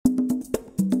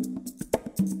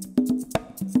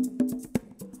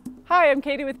Hi, I'm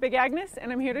Katie with Big Agnes,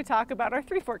 and I'm here to talk about our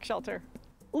three-fork shelter.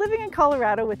 Living in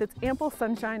Colorado with its ample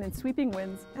sunshine and sweeping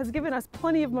winds has given us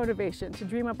plenty of motivation to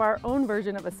dream up our own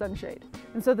version of a sunshade.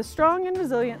 And so the strong and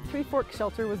resilient three-fork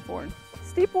shelter was born.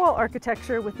 Steep wall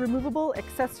architecture with removable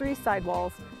accessory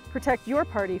sidewalls protect your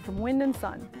party from wind and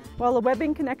sun, while a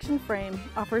webbing connection frame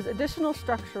offers additional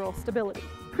structural stability.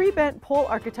 Pre-bent pole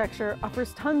architecture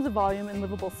offers tons of volume and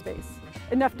livable space,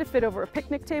 enough to fit over a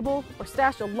picnic table or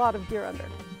stash a lot of gear under.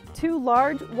 Two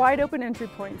large, wide-open entry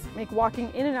points make walking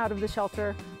in and out of the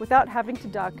shelter without having to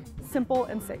duck simple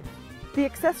and safe. The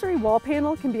accessory wall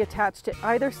panel can be attached to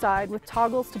either side with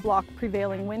toggles to block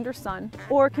prevailing wind or sun,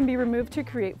 or can be removed to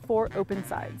create 4 open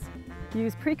sides.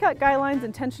 Use pre-cut guy lines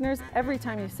and tensioners every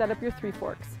time you set up your three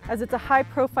forks, as it's a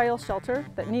high-profile shelter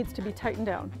that needs to be tightened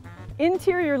down.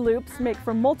 Interior loops make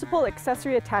for multiple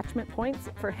accessory attachment points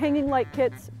for hanging light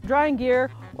kits, drying gear,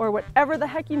 or whatever the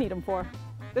heck you need them for.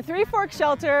 The three-fork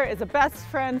shelter is a best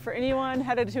friend for anyone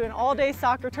headed to an all-day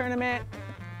soccer tournament,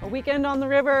 a weekend on the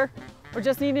river, or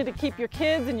just needing to keep your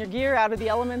kids and your gear out of the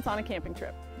elements on a camping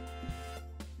trip.